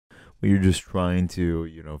where you're just trying to,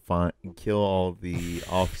 kill all the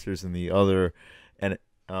officers in the other and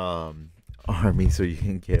army so you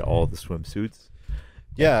can get all the swimsuits.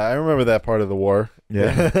 Yeah, I remember that part of the war.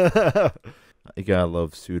 Yeah. You gotta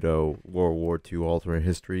love pseudo World War II alternate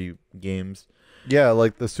history games. Yeah,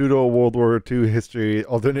 like the pseudo World War II history,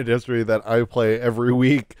 alternate history that I play every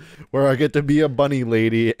week, where I get to be a bunny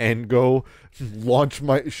lady and go launch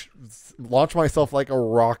myself like a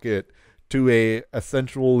rocket to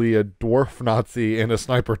essentially a dwarf Nazi in a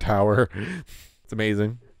sniper tower. It's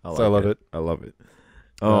amazing. I love it. I love it.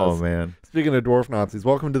 Oh man! Speaking of dwarf Nazis,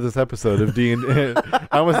 welcome to this episode of D&D.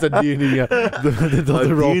 I almost said D&D, the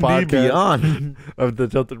Tilted Roll podcast. Beyond of the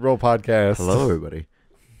Tilted Roll podcast. Hello, everybody.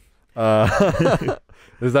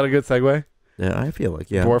 Is that a good segue? Yeah, I feel like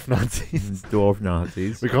Dwarf Nazis. Dwarf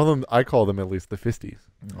Nazis. We call them. I call them at least the fisties.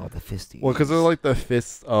 Oh, the fisties. Well, because they're like the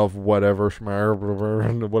fists of whatever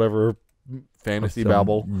fantasy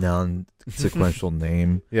babble. Non-sequential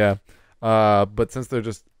name. Yeah. But since they're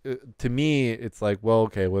just to me, it's like, well,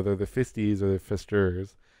 okay, whether they're fisties or they're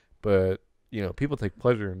fisters, but people take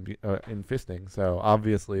pleasure in fisting. So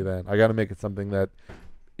obviously, then I got to make it something that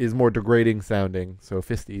is more degrading sounding. So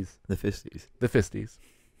fisties. The fisties. The fisties.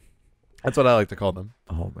 That's what I like to call them.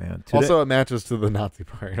 Oh man. Also, it matches to the Nazi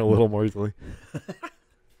part a little more easily.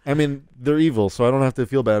 I mean, they're evil, so I don't have to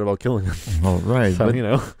feel bad about killing them. All right. So,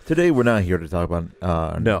 today we're not here to talk about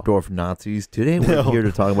dwarf Nazis. Today we're here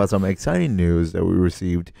to talk about some exciting news that we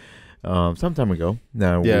received some time ago.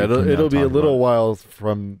 Now, yeah, it'll be a little while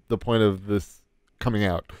from the point of this coming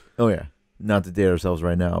out. Oh, yeah. Not to date ourselves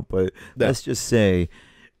right now, but let's just say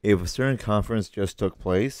if a certain conference just took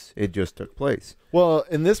place, it just took place. Well,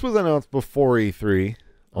 and this was announced before E3.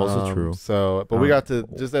 Also true. So, but we got to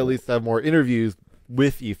just at least have more interviews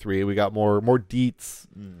with E3. We got more deets,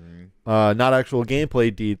 not actual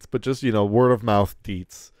gameplay deets, but just word of mouth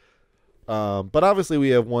deets. But obviously we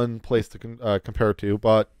have one place to compare to.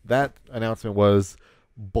 But that announcement was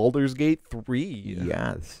Baldur's Gate 3.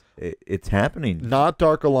 Yes, it's happening. Not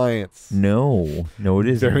Dark Alliance. No, it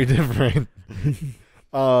isn't. Very different.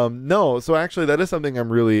 No, so actually that is something I'm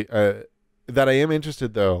really that I am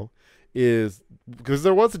interested though. Is because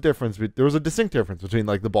there was a distinct difference between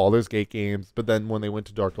like the Baldur's Gate games, but then when they went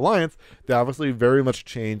to Dark Alliance, they obviously very much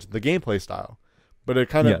changed the gameplay style, but it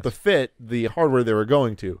kind of befit the hardware they were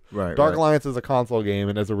going to. Right. Dark Alliance is a console game,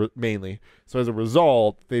 and mainly, so as a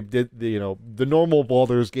result, they did the normal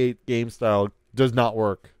Baldur's Gate game style does not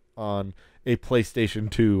work on a PlayStation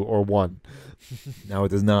 2 or 1. No, it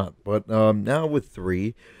does not. But now with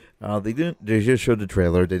 3. They just showed the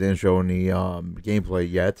trailer. They didn't show any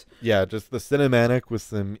gameplay yet. Yeah, just the cinematic with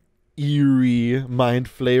some eerie mind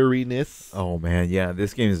flayeriness. Oh man, yeah,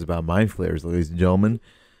 this game is about mind flayers, ladies and gentlemen.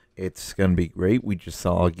 It's gonna be great. We just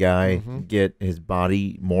saw a guy get his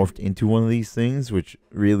body morphed into one of these things, which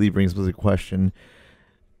really brings us a question.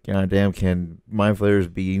 Goddamn, can mind flayers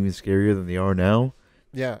be even scarier than they are now?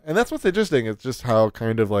 Yeah, and that's what's interesting. It's just how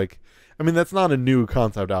kind of like. I mean, that's not a new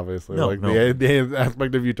concept, obviously. No. The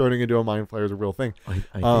aspect of you turning into a mind flayer is a real thing.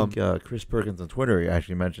 I think Chris Perkins on Twitter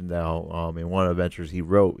actually mentioned how in one of the adventures he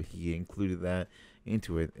wrote, he included that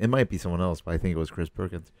into it. It might be someone else, but I think it was Chris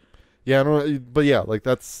Perkins. Yeah, but yeah, like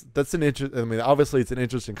that's an interest. I mean, obviously, it's an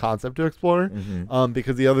interesting concept to explore.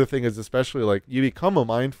 Because the other thing is, especially like you become a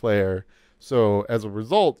mind flayer, so as a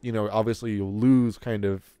result, obviously you lose kind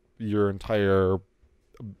of your entire.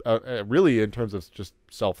 Really in terms of just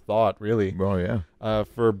self-thought, really. Oh yeah.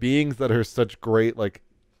 For beings that are such great, like,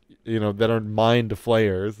 that are mind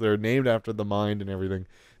flayers, they're named after the mind and everything.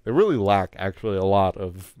 They really lack actually a lot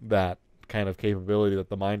of that kind of capability that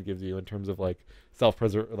the mind gives you in terms of like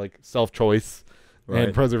self-choice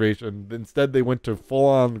and preservation. Instead, they went to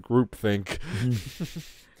full-on groupthink.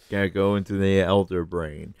 Gotta go into the elder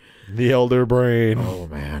brain. The elder brain. Oh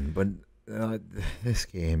man, but this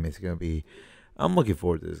game is gonna be. I'm looking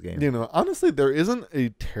forward to this game. Honestly, there isn't a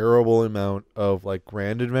terrible amount of like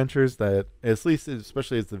grand adventures that, at least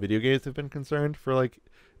especially as the video games have been concerned, for like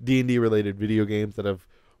D&D related video games that have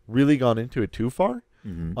really gone into it too far.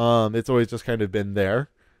 It's always just kind of been there.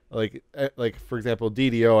 Like for example,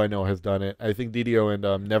 DDO I know has done it. I think DDO and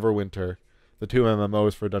Neverwinter, the two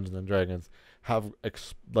MMOs for Dungeons and Dragons, have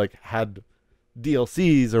had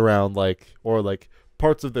DLCs around or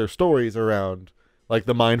parts of their stories around. Like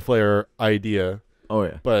the Mind Flayer idea. Oh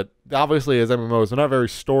yeah. But obviously as MMOs, they're not very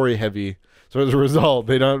story heavy. So as a result,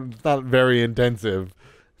 it's not very intensive.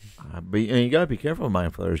 But you gotta be careful with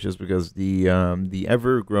Mind Flayers just because the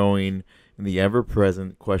ever growing and the ever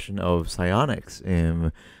present question of psionics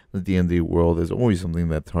and the D&D world is always something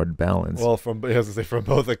that's hard to balance. Well, from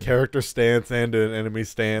both a character stance and an enemy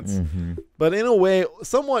stance, Mm-hmm. but in a way,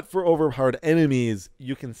 somewhat for overpowered enemies,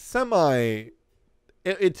 you can to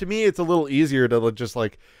me, it's a little easier to just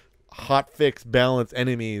like hot fix balance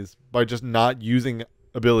enemies by just not using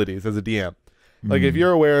abilities as a DM. Like if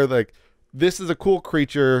you're aware, like this is a cool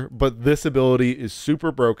creature, but this ability is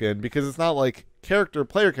super broken, because it's not like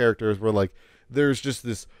player characters where like there's just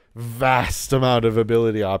this vast amount of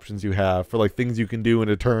ability options you have for like things you can do in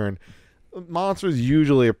a turn. Monsters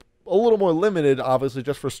usually are a little more limited, obviously,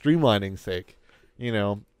 just for streamlining's sake. You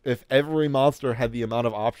know, if every monster had the amount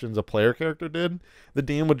of options a player character did, the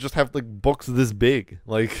DM would just have like books this big.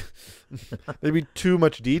 Like there'd be too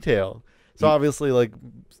much detail. So obviously, like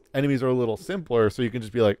enemies are a little simpler, so you can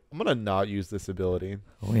just be like, I'm gonna not use this ability.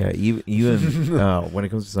 Oh yeah, even when it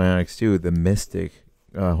comes to Psionics too, the Mystic.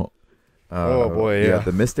 Oh boy, yeah.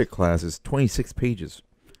 The Mystic class is 26 pages.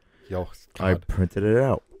 Yo, I God. printed it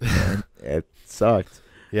out. And it sucked.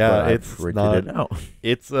 Yeah, but it's I printed not. it out.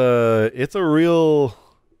 It's a real.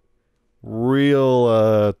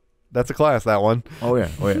 That's a class, that one. Oh yeah.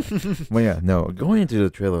 Well, yeah. No, going into the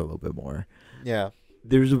trailer a little bit more. Yeah.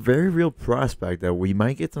 There's a very real prospect that we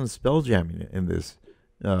might get some spell jamming in this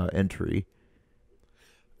entry.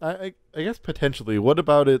 I guess potentially. What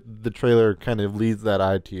about it? The trailer kind of leads that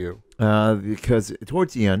eye to you. Because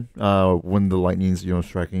towards the end, when the lightning's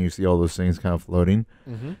striking, you see all those things kind of floating.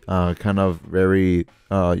 Mm-hmm. Kind of very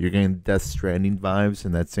you're getting Death Stranding vibes,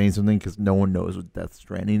 and that's saying something because no one knows what Death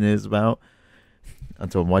Stranding is about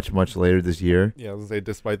until much later this year. Yeah, I was gonna say,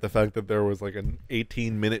 despite the fact that there was like an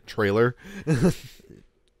 18-minute trailer.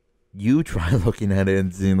 You try looking at it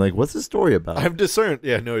and seeing like, what's the story about? I've discerned.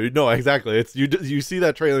 Yeah, no, exactly. It's you see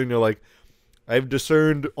that trailer and you're like, I've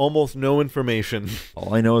discerned almost no information.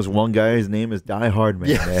 All I know is one guy, his name is Die Hard Man,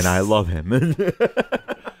 Yes. and I love him.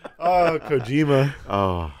 Oh, Kojima.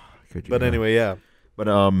 Oh, Kojima. But anyway, yeah. But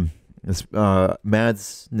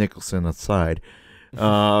Mads Nicholson aside,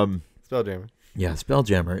 Spelljammer. yeah,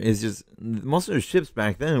 Spelljammer is just, most of the ships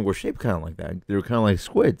back then were shaped kind of like that. They were kind of like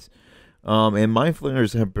squids. And Mind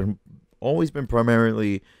Flayers have always been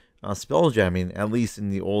primarily spelljamming, at least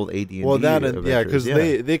in the old AD&D. Well, because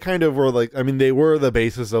yeah. they kind of were like, I mean, they were the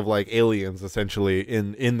basis of like aliens essentially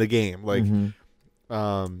in the game. Like,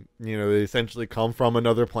 they essentially come from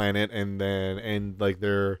another planet, and like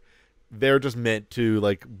they're just meant to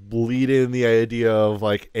like bleed in the idea of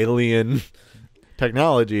like alien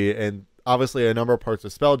technology, and obviously a number of parts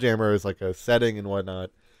of Spelljammer is like a setting and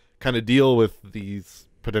whatnot, kind of deal with these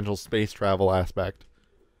potential space travel aspect.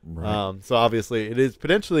 Right. So obviously it is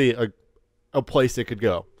potentially a place it could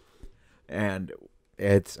go. And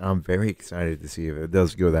I'm very excited to see if it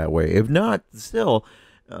does go that way. If not, still,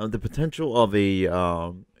 the potential of a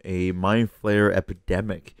Mind Flayer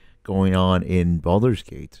epidemic going on in Baldur's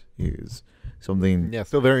Gate is something. Yeah,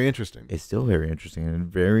 still very interesting. It's still very interesting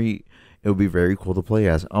and it would be very cool to play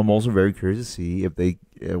as. I'm also very curious to see if they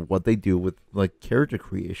what they do with like character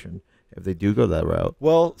creation if they do go that route.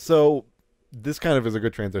 Well, so this kind of is a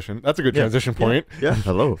good transition. That's a good transition point. Yeah.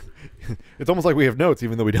 Hello. It's almost like we have notes,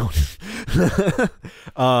 even though we don't.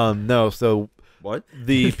 No. So What?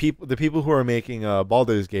 the people who are making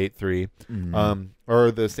Baldur's Gate 3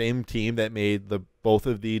 are the same team that made both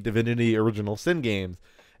of the Divinity Original Sin games,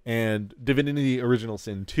 and Divinity Original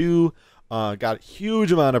Sin 2 got a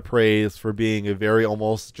huge amount of praise for being a very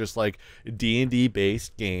almost just like D&D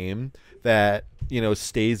based game that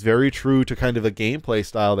stays very true to kind of a gameplay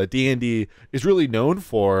style that D&D is really known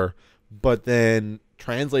for, but then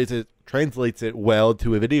translates it well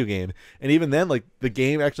to a video game. And even then, like, the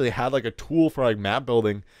game actually had like a tool for like map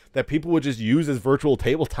building that people would just use as virtual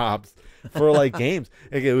tabletops for like games.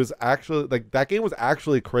 Like, it was actually like, that game was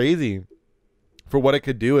actually crazy for what it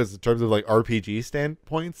could do as in terms of like RPG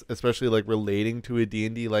standpoints, especially like relating to a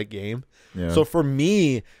D&D like game. Yeah. So for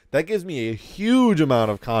me, that gives me a huge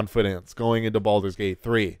amount of confidence going into Baldur's Gate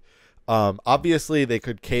 3. Obviously they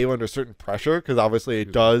could cave under certain pressure, because obviously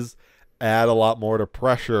it does add a lot more to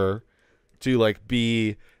pressure to like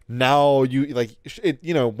be, now you like it,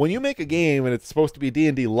 when you make a game and it's supposed to be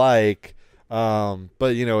D&D like, but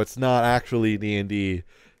it's not actually D&D,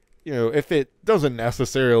 if it doesn't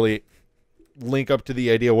necessarily link up to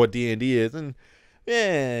the idea of what D&D is, and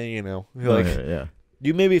yeah.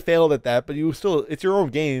 you maybe failed at that, but it's your own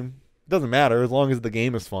game. It doesn't matter as long as the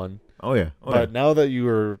game is fun. Oh yeah. But now that you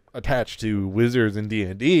are attached to wizards in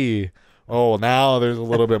D&D, now there's a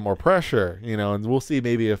little bit more pressure, and we'll see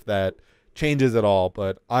maybe if that changes at all.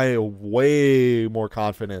 But I have way more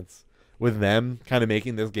confidence with them kind of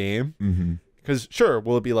making this game. Because sure,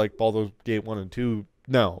 will it be like Baldur's Gate 1 and 2?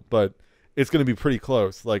 No, but it's going to be pretty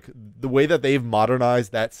close. Like the way that they've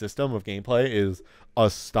modernized that system of gameplay is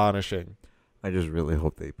astonishing. I just really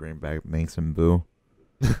hope they bring back Manx and Boo.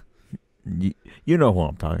 You know who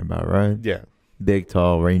I'm talking about, right? Yeah. Big,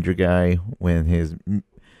 tall ranger guy with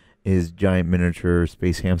his giant miniature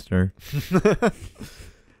space hamster.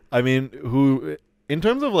 I mean, who in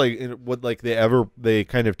terms of like what like they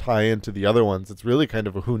kind of tie into the other ones, it's really kind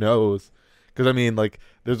of a who knows. Because I mean, like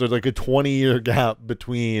there's like a 20-year gap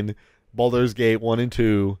between Baldur's Gate 1 and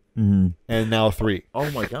 2 and now 3.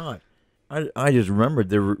 Oh my god. I just remembered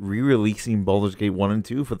they're re-releasing Baldur's Gate 1 and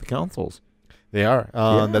 2 for the consoles. They are.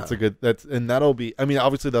 Yeah. That'll be, I mean,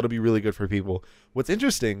 obviously that'll be really good for people. What's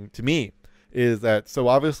interesting to me is that, so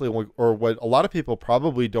obviously, or what a lot of people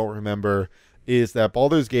probably don't remember is that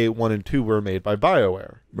Baldur's Gate 1 and 2 were made by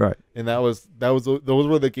BioWare. Right. And those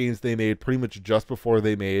were the games they made pretty much just before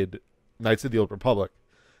they made Knights of the Old Republic.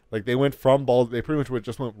 Like they went from they pretty much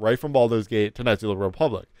just went right from Baldur's Gate to Knights of the Old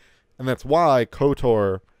Republic. And that's why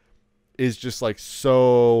KOTOR is just like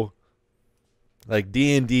so like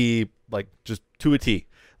D&D, like just to a T.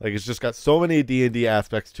 Like it's just got so many D&D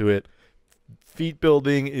aspects to it. Feat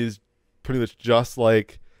building is pretty much just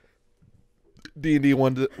like D&D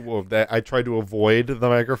 1. Well, that I tried to avoid the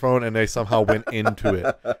microphone and I somehow went into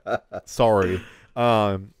it. Sorry.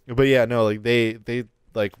 But yeah, no, like they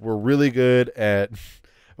like were really good at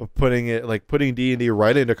putting D&D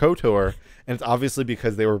right into KOTOR, and it's obviously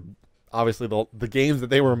because they were obviously the games that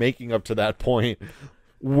they were making up to that point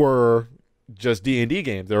were just D&D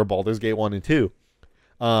games. They were Baldur's Gate 1 and 2.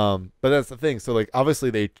 But that's the thing. So like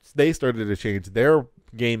obviously they started to change their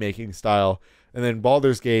game making style, and then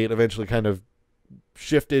Baldur's Gate eventually kind of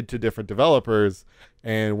shifted to different developers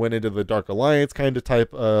and went into the Dark Alliance kind of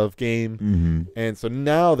type of game. And so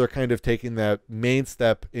now they're kind of taking that main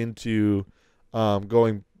step into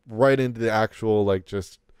going right into the actual like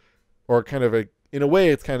just, or kind of in a way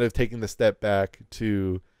it's kind of taking the step back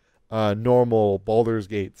to normal Baldur's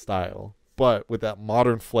Gate style, but with that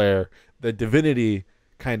modern flair that Divinity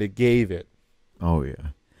kind of gave it. Oh yeah.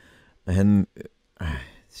 And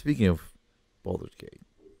speaking of Baldur's Gate,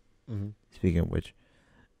 speaking of which,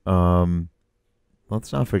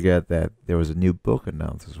 let's not forget that there was a new book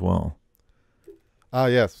announced as well.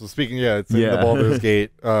 Yes. So speaking, it's in the Baldur's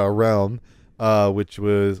Gate realm, which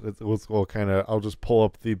was kind of. I'll just pull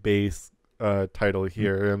up the base title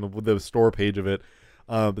here and the store page of it.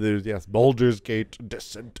 But there's Baldur's Gate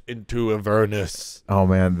Descent into Avernus. Oh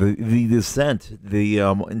man, the Descent, the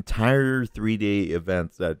entire 3-day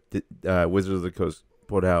event that Wizards of the Coast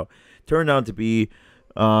put out turned out to be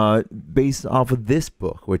based off of this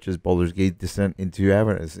book, which is Baldur's Gate Descent into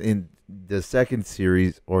Avernus. In the second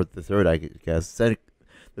series, or the third, I guess, the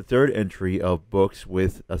third entry of books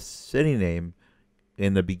with a city name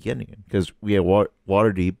in the beginning, because we had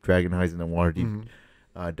Waterdeep, Dragon Heights, and the Waterdeep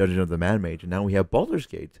Dungeon of the Mad Mage, and now we have Baldur's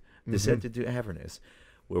Gate Descent into Avernus,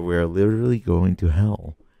 where we're literally going to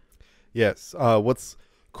hell. Yes. What's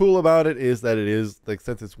cool about it is that it is like,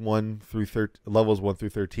 since it's levels 1 through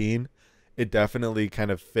 13, it definitely kind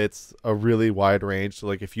of fits a really wide range. So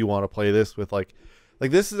like if you want to play this with like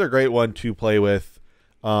this is a great one to play with,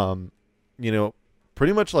 pretty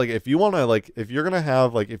much like if you want to, like if you're gonna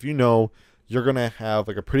have like, if you're gonna have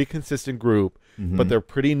like a pretty consistent group, but they're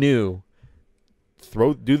pretty new,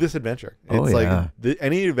 do this adventure. It's like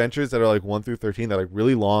any adventures that are like 1 through 13 that are like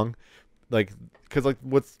really long, like because like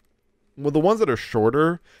the ones that are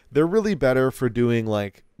shorter, they're really better for doing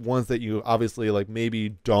like ones that you obviously like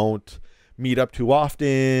maybe don't meet up too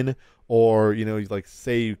often, or like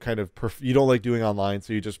say you kind of you don't like doing online,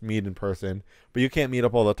 so you just meet in person, but you can't meet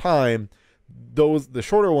up all the time. The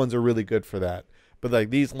shorter ones are really good for that, but like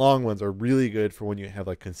these long ones are really good for when you have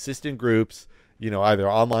like consistent groups, either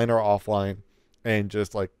online or offline, and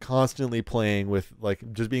just like constantly playing with,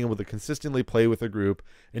 like just being able to consistently play with a group,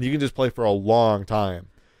 and you can just play for a long time,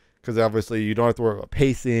 because obviously you don't have to worry about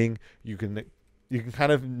pacing. You can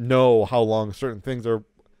kind of know how long certain things are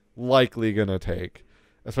likely gonna take,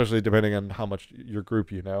 especially depending on how much your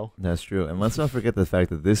group That's true. And let's not forget the fact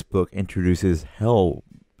that this book introduces hell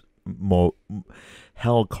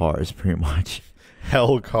cars, pretty much.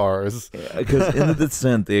 Hell cars. Because in the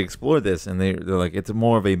Descent, they explore this, and they're like, it's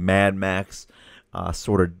more of a Mad Max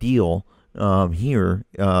sort of deal. Here,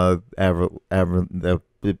 the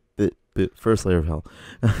first layer of hell,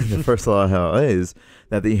 the first layer of hell is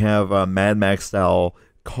that they have Mad Max style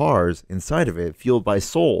cars inside of it, fueled by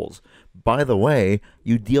souls. By the way,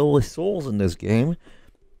 you deal with souls in this game,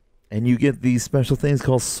 and you get these special things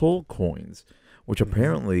called soul coins, which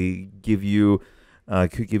apparently could give you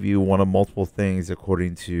one of multiple things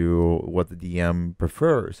according to what the DM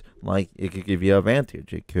prefers. Like, it could give you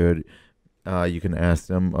advantage. It could you can ask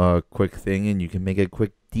them a quick thing, and you can make a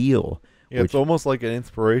quick deal. Yeah, it's almost like an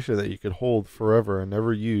inspiration that you could hold forever and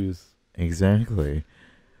never use. Exactly.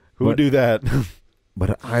 Who would do that?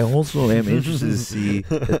 But I also am interested to see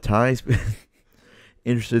the ties.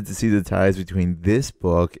 Interested to see the ties between this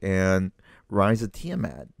book and Rise of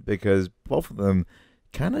Tiamat, because both of them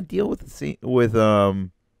kind of deal with with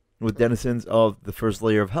denizens of the first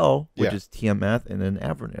layer of hell, which is Tiamat and then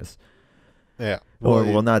Avernus. Yeah.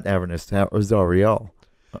 Well, not Avernus, Zariel.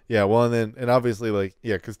 Yeah, well, and obviously, like,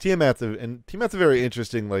 yeah, because Tiamat's a very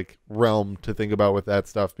interesting, like, realm to think about with that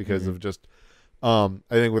stuff because of just, I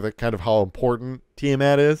think with kind of how important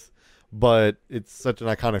Tiamat is, but it's such an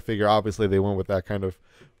iconic figure. Obviously, they went with that kind of,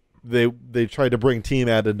 they tried to bring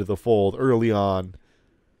Tiamat into the fold early on.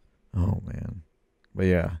 Oh man, but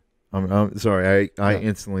yeah, I'm sorry. I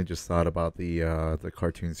instantly just thought about the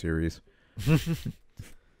cartoon series.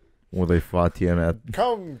 Well, they fought Tiamat.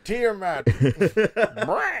 Come, Tiamat! They're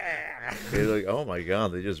like, oh my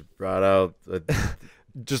god, they just brought out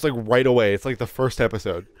just like right away. It's like the first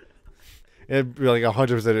episode. It'd be like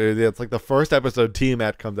 100%. It's like the first episode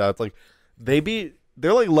Tiamat comes out. It's like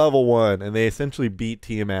they're like level 1 and they essentially beat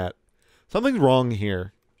Tiamat. Something's wrong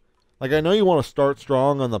here. Like, I know you want to start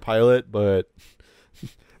strong on the pilot, but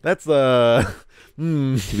that's To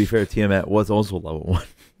be fair, Tiamat was also level 1.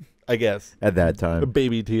 I guess at that time, a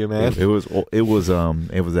baby Tiamat. It was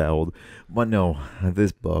that old. But no,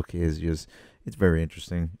 this book is it's very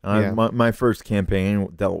interesting. My first campaign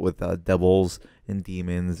dealt with devils and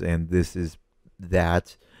demons, and this is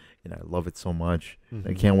that, and I love it so much.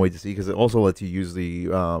 I can't wait to see, because it also lets you use the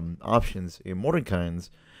options in Mordecai's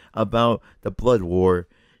about the blood war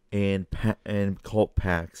and cult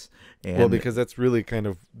pacts. And well, because that's really kind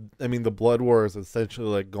of, I mean, the blood war is essentially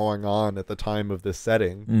like going on at the time of this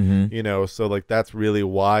setting, you know, so like that's really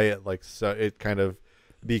why it like, so it kind of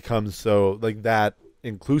becomes so like that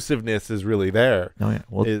inclusiveness is really there. Oh yeah,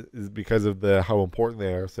 well, is because of how important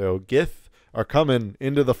they are. So Gith are coming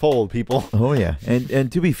into the fold, people. Oh yeah,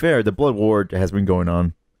 and to be fair, the blood war has been going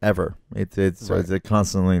on ever. It's a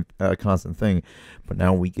constant thing, but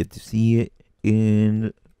now we get to see it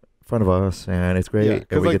in front of us, and it's great. Yeah,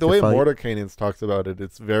 because like the way Mordekainen's talks about it,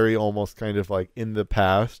 it's very almost kind of like in the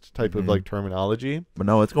past type of like terminology. But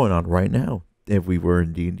no, it's going on right now. If we were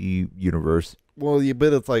in D&D universe, well, yeah,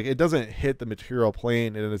 but it's like it doesn't hit the material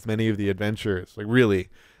plane in as many of the adventures. Like really,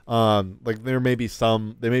 like there may be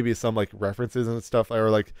some like references and stuff, or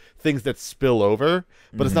like things that spill over,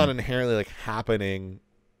 but it's not inherently like happening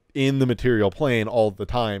in the material plane all the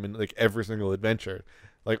time in like every single adventure.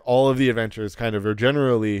 Like all of the adventures kind of are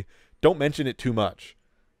generally don't mention it too much,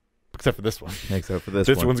 except for this one. Except for this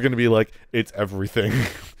one's going to be like, it's everything.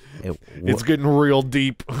 It's getting real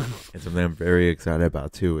deep. And something I'm very excited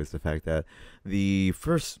about too is the fact that the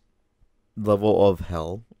first level of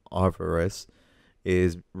hell, Avarice,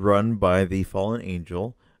 is run by the fallen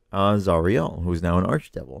angel Zariel, who's now an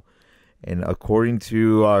archdevil. And according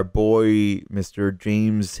to our boy Mr.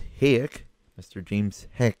 James Heck,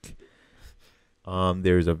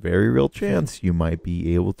 there's a very real chance you might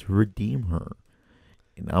be able to redeem her.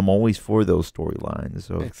 And I'm always for those storylines.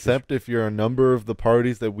 So except if you're a number of the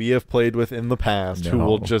parties that we have played with in the past who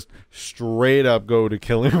will just straight up go to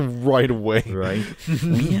killing him right away. Right.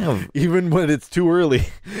 We have even when it's too early.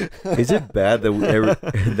 Is it bad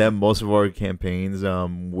that that most of our campaigns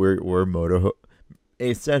we're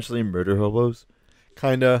essentially murder hobos?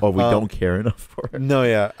 Kinda. Or we don't care enough for it? No,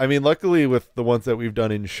 yeah. I mean, luckily with the ones that we've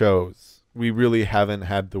done in shows, we really haven't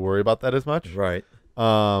had to worry about that as much. Right.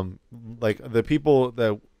 Like the people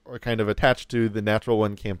that are kind of attached to the Natural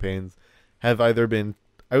One campaigns have either been,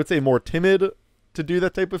 I would say, more timid to do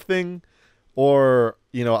that type of thing, or,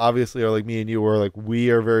 you know, obviously are like me and you, where like we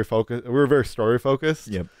are very focused, we're very story focused.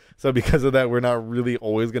 Yep. So because of that, we're not really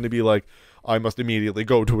always going to be like, I must immediately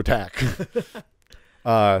go to attack.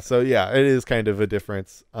 So yeah, it is kind of a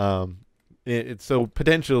difference. It's so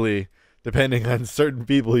potentially, depending on certain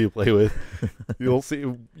people you play with,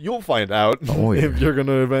 you'll find out if you're going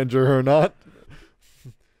to avenge her or not.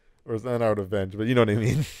 Or it's not out avenge, but you know what I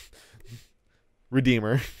mean.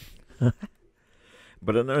 Redeemer.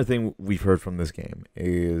 But another thing we've heard from this game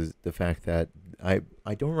is the fact that I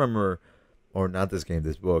don't remember, or not this game,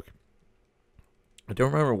 this book. I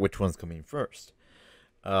don't remember which one's coming first.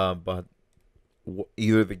 But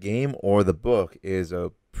either the game or the book is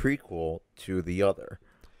a prequel to the other.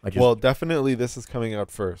 Well, definitely this is coming out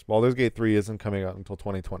first. Baldur's Gate 3 isn't coming out until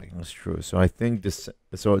 2020. That's true. So I think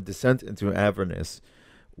Descent into Avernus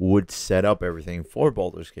would set up everything for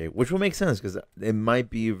Baldur's Gate, which will make sense because it might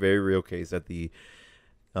be a very real case that the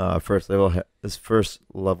This first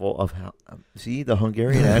level of how. See, the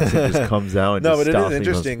Hungarian accent just comes out. And No, just but it stops is me from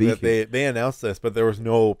interesting that speaking. they announced this, but there was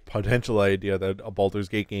no potential idea that a Baldur's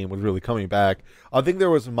Gate game was really coming back. I think there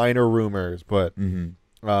was minor rumors, but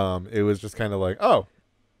it was just kind of like, oh,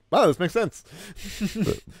 wow, this makes sense.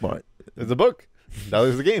 But It's a book. Now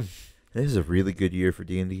there's a game. this is a really good year for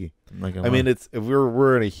D&D. I mean, it's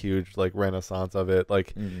we're in a huge like renaissance of it.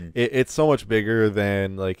 Like it's so much bigger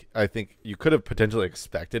than like I think you could have potentially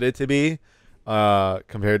expected it to be,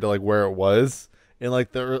 compared to like where it was in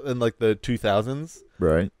like the 2000s.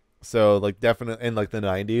 right. So like definitely in like the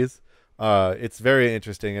 90s. It's very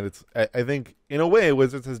interesting, and I think in a way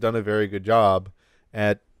Wizards has done a very good job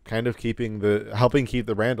at kind of helping keep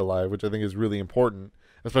the brand alive, which I think is really important,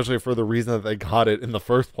 especially for the reason that they got it in the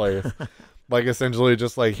first place. Like essentially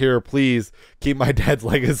just like, here, please keep my dad's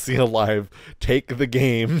legacy alive. Take the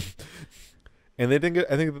game. And they didn't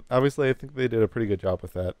get, I think they did a pretty good job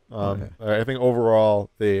with that. I think overall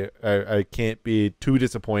I can't be too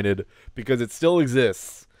disappointed because it still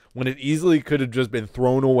exists when it easily could have just been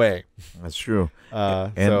thrown away. That's true.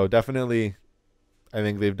 So definitely I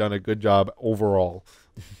think they've done a good job overall.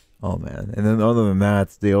 Oh man! And then other than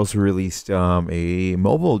that, they also released a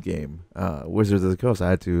mobile game, Wizards of the Coast.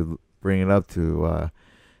 I had to bring it up to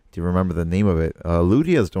remember the name of it.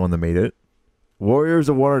 Ludia's the one that made it. Warriors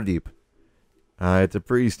of Waterdeep. It's a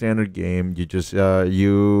pretty standard game. You just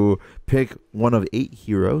you pick one of 8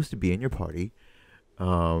 heroes to be in your party,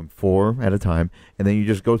 4 at a time, and then you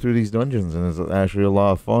just go through these dungeons, and it's actually a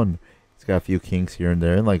lot of fun. It's got a few kinks here and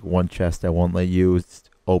there, and like one chest that won't let you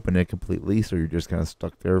open it completely, so you're just kind of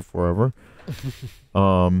stuck there forever.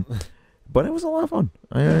 But it was a lot of fun.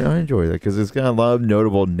 I enjoyed it because it's got a lot of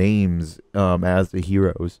notable names as the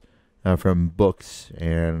heroes from books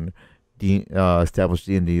and established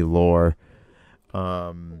D&D lore.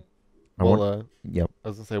 Yep. I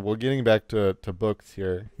was gonna say, well, getting back to books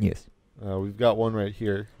here. Yes. We've got one right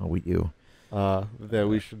here. Oh, we do. That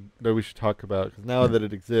we should talk about, because now that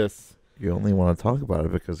it exists. You only want to talk about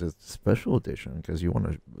it because it's a special edition. Because you want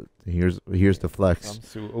to. Here's the flex.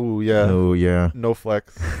 Oh yeah. Oh yeah. No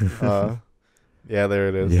flex. Yeah, there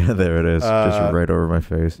it is. Yeah, there it is. Just right over my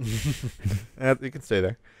face. You can stay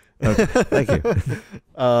there. Okay, thank you.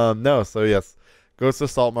 No, so yes, Ghost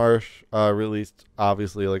of Saltmarsh released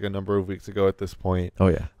obviously like a number of weeks ago at this point. Oh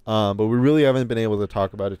yeah. But we really haven't been able to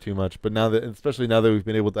talk about it too much. But especially now that we've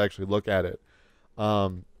been able to actually look at it,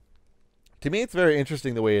 to me it's very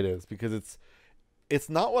interesting the way it is, because it's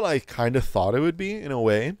not what I kind of thought it would be in a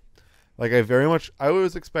way. Like I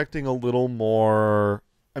was expecting a little more.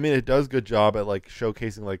 I mean, it does good job at like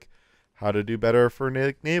showcasing like how to do better for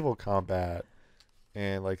naval combat,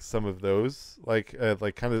 and like some of those like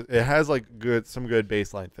kind of, it has like some good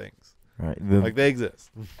baseline things. Right. Like they exist.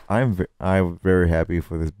 I'm very happy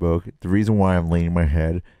for this book. The reason why I'm laying my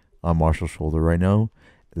head on Marshall's shoulder right now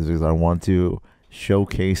is because I want to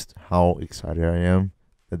showcase how excited I am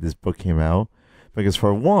that this book came out. Because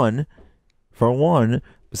for one,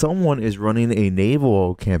 someone is running a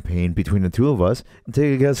naval campaign between the two of us, and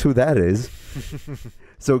take a guess who that is.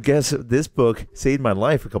 So guess this book saved my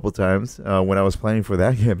life a couple times when I was planning for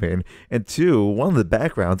that campaign. And 2, one of the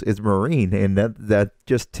backgrounds is Marine, and that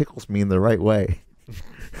just tickles me in the right way.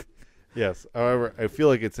 Yes. However, I feel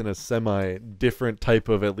like it's in a semi-different type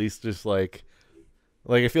of, at least just like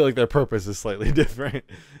I feel like their purpose is slightly different.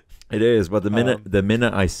 It is, but the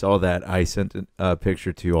minute I saw that, I sent a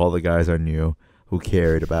picture to all the guys I knew who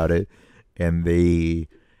cared about it, and they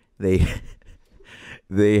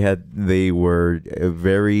were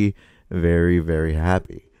very, very, very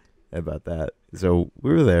happy about that. So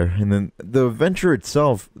we were there, and then the adventure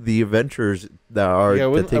itself, the adventures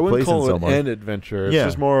that take place in so much. An adventure. It's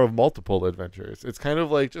just more of multiple adventures. It's kind of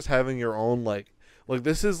like just having your own like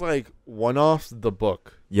this is like one-offs the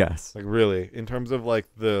book. Yes. Like really, in terms of like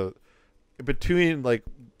between I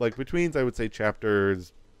would say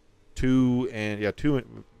chapters 2 and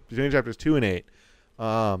between chapters 2 and 8,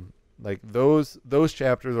 like those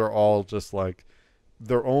chapters are all just like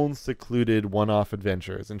their own secluded one-off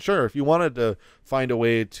adventures. And sure, if you wanted to find a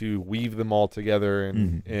way to weave them all together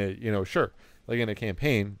and sure, like in a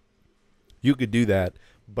campaign, you could do that.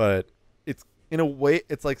 But it's in a way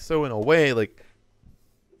like, sorry,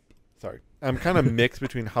 I'm kind of mixed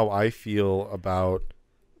between how I feel about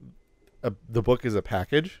the book as a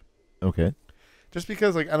package. Okay. Just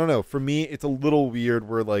because, like, I don't know, for me, it's a little weird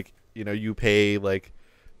where, like, you pay, like,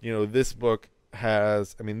 this book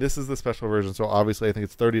has, I mean, this is the special version, so obviously I think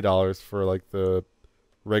it's $30 for, like, the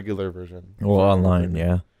regular version. Well, online,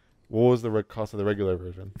 yeah. What was the cost of the regular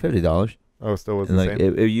version? $50. Oh, still was and the like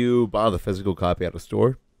same? if you buy the physical copy at a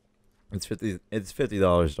store, It's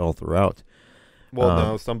 $50 all throughout. Well,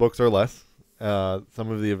 no, some books are less.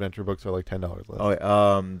 Some of the adventure books are like $10 less.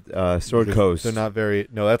 Oh, Sword Because Coast. they're not very.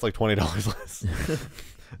 No, that's like $20 less.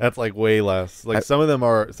 That's like way less. Like some of them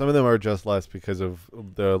are just less because of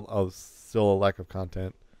still a lack of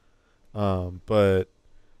content. But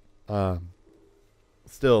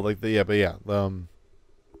still like sorry,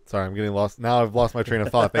 I'm getting lost. Now I've lost my train of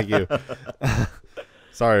thought. Thank you.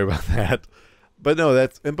 Sorry about that. But no,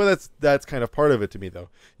 that's kind of part of it to me though.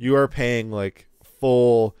 You are paying like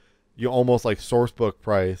full, you almost like source book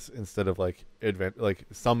price instead of like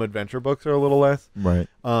some adventure books are a little less. Right.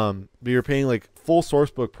 But you're paying like full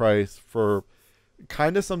source book price for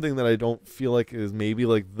kind of something that I don't feel like is maybe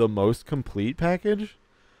like the most complete package.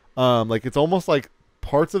 Like it's almost like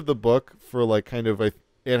parts of the book for like kind of like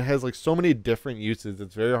it has like so many different uses.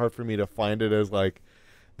 It's very hard for me to find it as like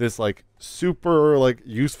this like super like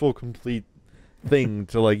useful complete thing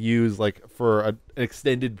to like use like for an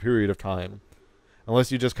extended period of time,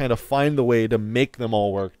 unless you just kind of find the way to make them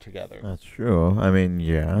all work together. That's true. I mean,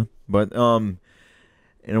 yeah, but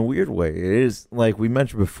in a weird way, it is like we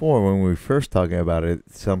mentioned before when we were first talking about it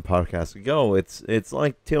some podcasts ago. It's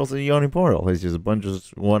like Tales of the Yawning Portal. It's just a bunch of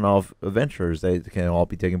one-off adventures that can all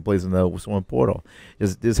be taking place in the one portal.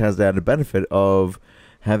 This has the added benefit of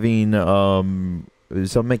having some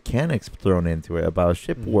mechanics thrown into it about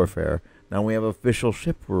ship warfare. Now we have official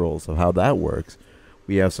ship rules of how that works.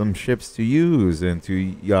 We have some ships to use and to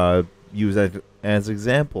use as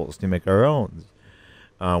examples to make our own.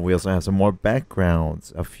 We also have some more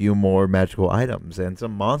backgrounds, a few more magical items, and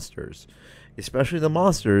some monsters. Especially the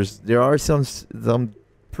monsters. There are some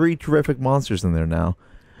pretty terrific monsters in there now.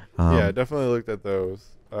 Yeah, I definitely looked at those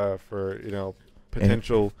for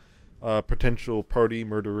potential party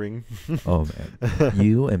murdering. Oh man,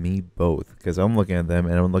 you and me both. Because I'm looking at them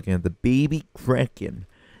and I'm looking at the baby kraken.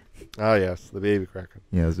 Ah yes, the baby kraken.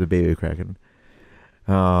 Yeah, it's the baby kraken.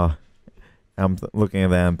 I'm looking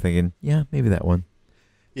at that. I'm thinking, yeah, maybe that one.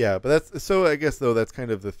 Yeah, but that's so. I guess though that's kind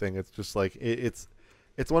of the thing. It's just like it's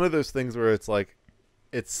one of those things where it's like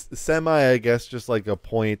it's semi. I guess just like a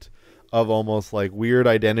point of almost like weird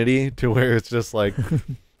identity to where it's just like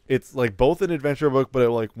it's like both an adventure book, but it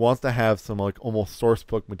like wants to have some like almost source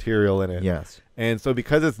book material in it. Yes. And so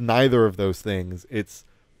because it's neither of those things, it's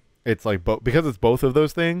like because it's both of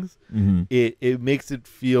those things. Mm-hmm. It makes it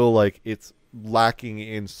feel like it's lacking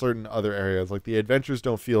in certain other areas. Like the adventures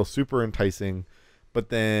don't feel super enticing. But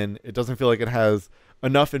then it doesn't feel like it has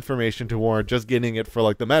enough information to warrant just getting it for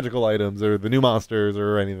like the magical items or the new monsters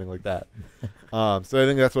or anything like that. So I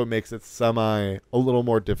think that's what makes it a little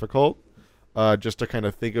more difficult, just to kind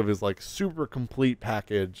of think of as like super complete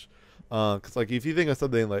package. Because like if you think of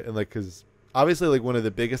something because obviously like one of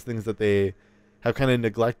the biggest things that they have kind of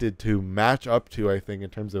neglected to match up to, I think, in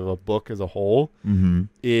terms of a book as a whole,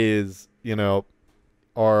 is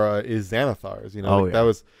is Xanathar's. That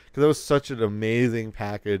was because that was such an amazing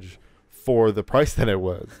package for the price that it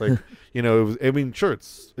was. Like, it was. I mean, sure,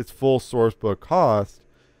 it's full source book cost,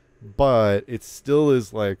 but it still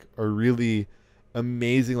is like a really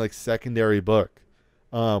amazing like secondary book.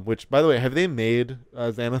 Which, by the way, have they made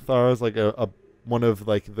Xanathar's like a one of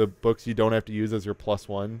like the books you don't have to use as your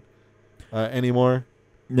 +1 anymore?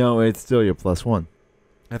 No, it's still your +1.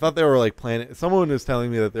 I thought they were like planning. Someone was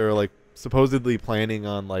telling me that they were like supposedly planning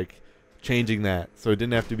on like changing that, so it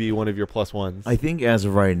didn't have to be one of your +1s. I think as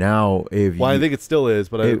of right now, I think it still is,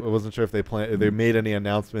 but I wasn't sure if they made any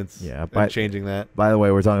announcements. Yeah, changing that. By the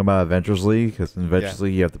way, we're talking about Adventures League, because in Adventures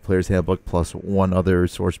League you have the player's handbook plus one other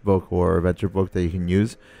source book or adventure book that you can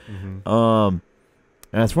use.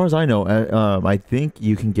 And as far as I know, I think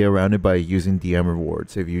you can get around it by using DM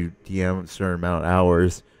rewards. If you DM a certain amount of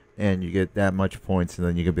hours and you get that much points, and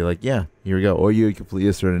then you can be like, yeah, here we go, or you complete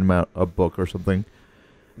a certain amount of book or something.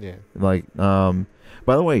 Yeah. Like, by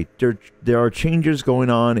the way, there are changes going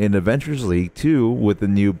on in Adventures League too with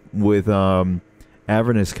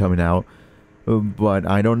Avernus coming out, but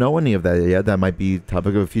I don't know any of that yet. That might be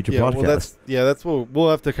topic of a future podcast. Well, that's what we'll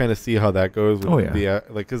have to kind of see how that goes. With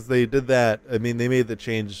because they did that. I mean, they made the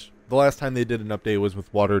change. The last time they did an update was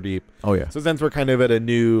with Waterdeep. Oh yeah. So since we're kind of at a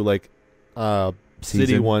new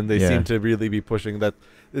city one, they seem to really be pushing that.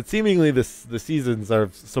 It seemingly the seasons are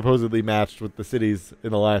supposedly matched with the cities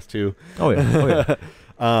in the last two. Oh yeah.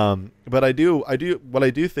 But I do what I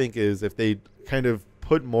do think is if they kind of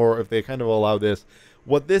put more, if they kind of allow this,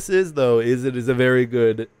 what this is though is it is a very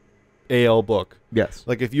good AL book. Yes.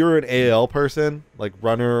 Like if you're an AL person, like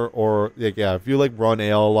runner, or if you like run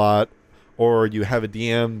AL a lot, or you have a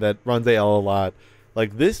DM that runs AL a lot,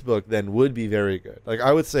 like this book then would be very good. Like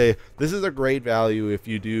I would say this is a great value if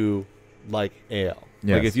you do like AL.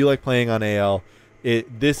 Yes. Like if you like playing on AL,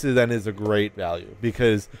 this is a great value,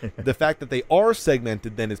 because the fact that they are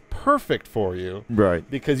segmented then is perfect for you, right?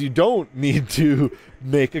 Because you don't need to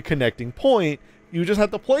make a connecting point. You just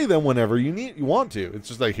have to play them whenever you want to. It's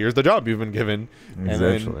just like, here's the job you've been given, and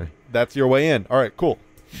then that's your way in. All right, cool.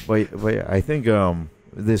 But I think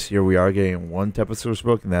this year we are getting one type of source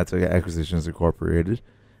book, and that's Acquisitions Incorporated.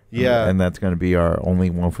 Yeah, and that's going to be our only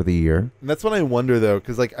one for the year. And that's what I wonder though,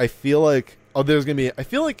 because like I feel like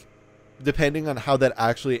depending on how that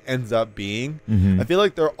actually ends up being, I feel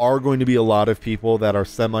like there are going to be a lot of people that are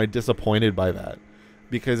semi disappointed by that,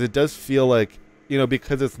 because it does feel like,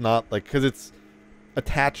 because it's not like, because it's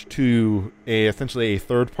attached to essentially a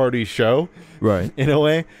third party show, right? In a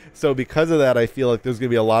way. So because of that, I feel like there's going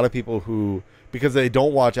to be a lot of people who, because they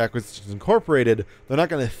don't watch Acquisitions Incorporated, they're not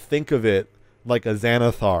going to think of it like a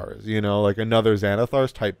Xanathar's, like another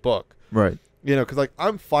Xanathar's type book, right? Because like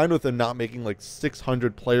I'm fine with them not making like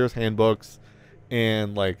 600 players handbooks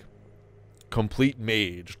and like complete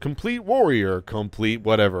mage, complete warrior, complete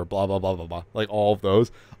whatever, blah blah blah blah blah, like all of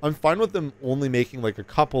those. I'm fine with them only making like a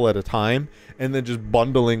couple at a time and then just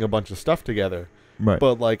bundling a bunch of stuff together. Right.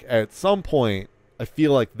 But like at some point, I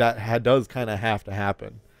feel like that does kind of have to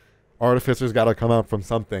happen. Artificer's got to come out from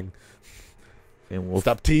something. And we'll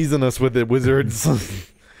stop teasing us with it,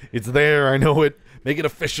 Wizards. It's there. I know it. Make it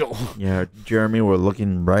official. Yeah, Jeremy, we're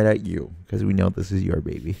looking right at you because we know this is your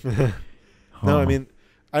baby. No, I mean,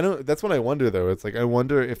 I don't. That's what I wonder though. It's like I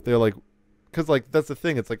wonder if they're like, because like that's the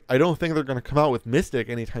thing. It's like I don't think they're going to come out with Mystic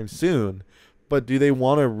anytime soon. But do they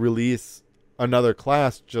want to release another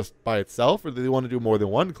class just by itself, or do they want to do more than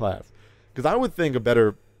one class? Because I would think a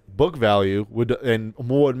better book value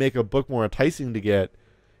would make a book more enticing to get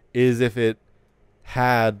is if it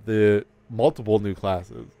had the multiple new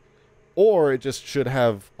classes, or it just should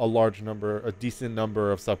have a decent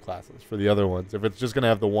number of subclasses for the other ones. If it's just going to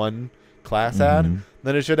have the one class ad,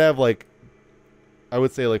 then it should have like, I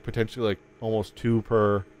would say like potentially like almost two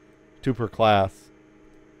per class.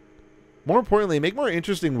 More importantly, make more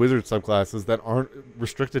interesting wizard subclasses that aren't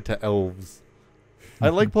restricted to elves. I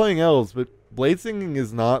like playing elves, but blade singing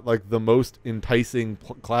is not like the most enticing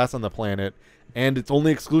class on the planet, and it's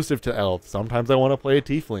only exclusive to elves. Sometimes I want to play a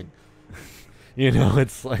tiefling.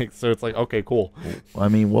 It's like, so it's like, okay, cool. I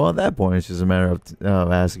mean, well, at that point, it's just a matter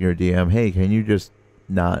of asking your DM, hey, can you just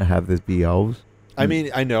not have this be elves? I mean,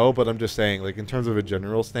 I know, but I'm just saying, like, in terms of a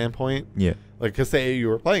general standpoint, yeah. Like, because say you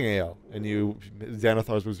were playing AL, and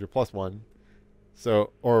Xanathar's was your +1,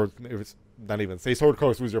 so, or if it's not even, say Sword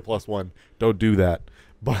Coast was your +1, don't do that.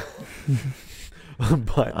 But,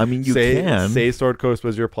 but I mean, you can. Say Sword Coast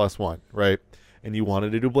was your +1, right? And you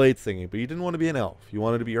wanted to do blade singing, but you didn't want to be an elf. You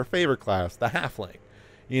wanted to be your favorite class, the halfling.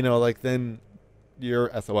 Like then you're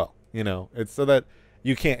SOL. It's so that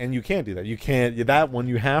you can't do that. You can't. That one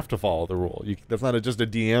you have to follow the rule. That's not just a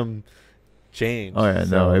DM change. Oh yeah,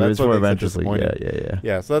 so no, it was more eventually.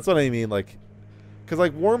 Yeah. So that's what I mean. Like, because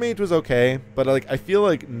like War Mage was okay, but like I feel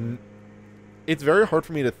like it's very hard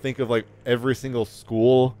for me to think of like every single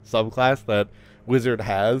school subclass that Wizard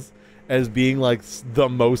has as being like the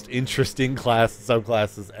most interesting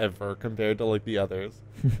subclasses ever compared to like the others.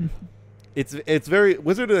 It's very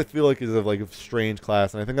Wizard, I feel like, is a strange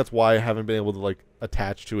class, and I think that's why I haven't been able to like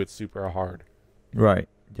attach to it super hard. Right.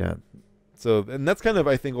 Yeah. So, and that's kind of,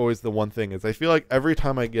 I think, always the one thing is I feel like every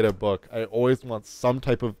time I get a book, I always want some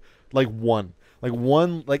type of kind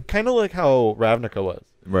of like how Ravnica was.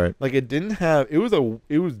 Right. Like it didn't have, it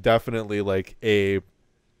was definitely like a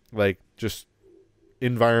just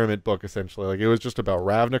environment book essentially. Like it was just about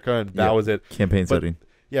Ravnica, and that was it. Campaign setting.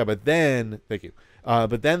 Yeah, but then thank you.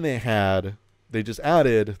 But then they just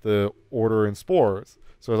added the Order and Spores.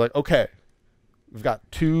 So I was like, okay, we've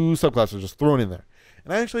got 2 subclasses just thrown in there,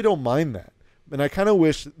 and I actually don't mind that. And I kind of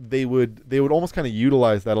wish they would almost kind of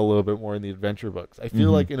utilize that a little bit more in the adventure books. I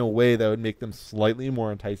feel like in a way that would make them slightly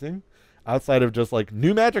more enticing, outside of just like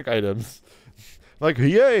new magic items. Like,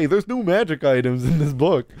 yay, there's new magic items in this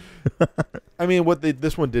book. I mean,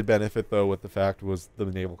 this one did benefit, though, with the fact was the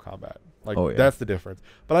naval combat. Like, that's the difference.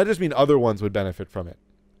 But I just mean other ones would benefit from it.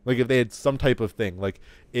 Like, if they had some type of thing. Like,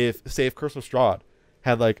 if Curse of Strahd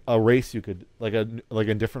had, like, a race you could, like a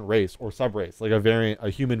different race or sub-race, like a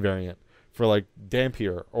human variant for, like,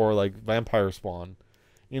 Dampier or, like, Vampire Spawn.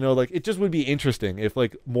 Like, it just would be interesting if,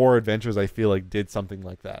 like, more adventures, I feel like, did something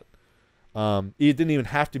like that. It didn't even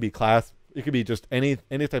have to be class. It could be just any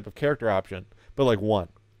type of character option, but like one,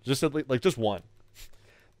 just at least, like just one,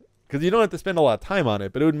 because you don't have to spend a lot of time on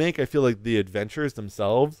it. But it would make, I feel like, the adventures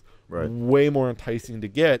themselves way more enticing to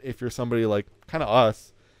get if you're somebody like kind of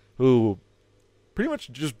us, who pretty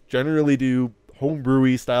much just generally do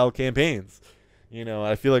homebrewy style campaigns. You know,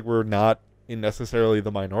 I feel like we're not in necessarily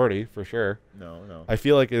the minority for sure. No. I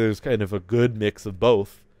feel like there's kind of a good mix of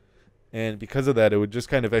both, and because of that, it would just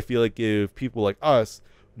kind of, I feel like, give people like us,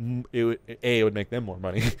 it would make them more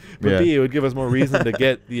money, but B, it would give us more reason to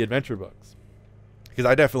get the adventure books, because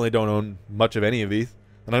I definitely don't own much of any of these,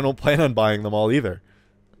 and I don't plan on buying them all either.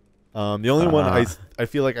 The only one I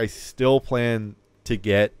feel like I still plan to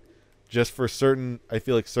get, just for certain, I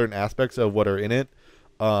feel like certain aspects of what are in it,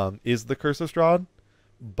 is the Curse of Strahd,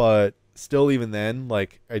 but still, even then,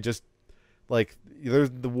 like, I just, like,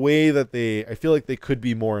 there's the way that I feel like they could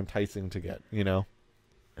be more enticing to get, you know?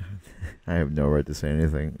 I have no right to say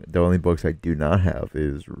anything. The only books I do not have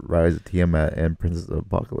is Rise of Tiamat and Princess of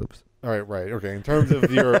Apocalypse. All right. Okay. In terms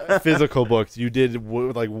of your physical books, you did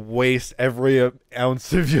waste every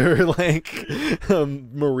ounce of your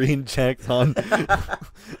marine checks on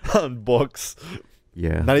books.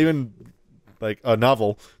 Yeah. Not even like a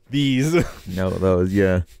novel. These. No, those.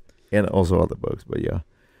 Yeah, and also other books. But yeah.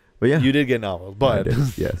 You did get novels, but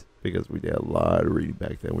yes, because we did a lot of reading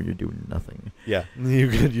back then when you're doing nothing. Yeah,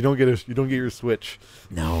 you don't get your Switch.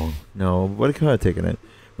 No, but I could have taken it.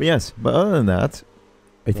 But yes, but other than that,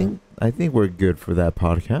 I think we're good for that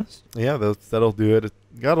podcast. Yeah, that'll do it. It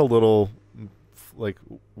got a little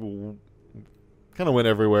kind of went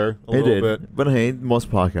everywhere a little bit. But hey,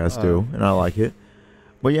 most podcasts do, and I like it.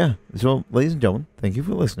 But yeah, so ladies and gentlemen, thank you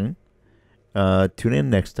for listening. Tune in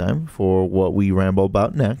next time for what we ramble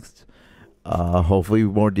about next. Hopefully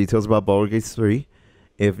more details about Baldur's Gate 3.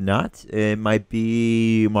 If not, it might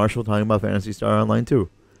be Marshall talking about Phantasy Star Online 2.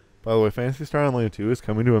 By the way, Phantasy Star Online 2 is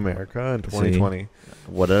coming to America in 2020.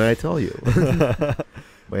 What did I tell you? But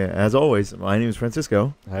yeah, as always, my name is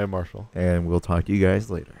Francisco. I am Marshall. And we'll talk to you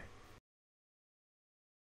guys later.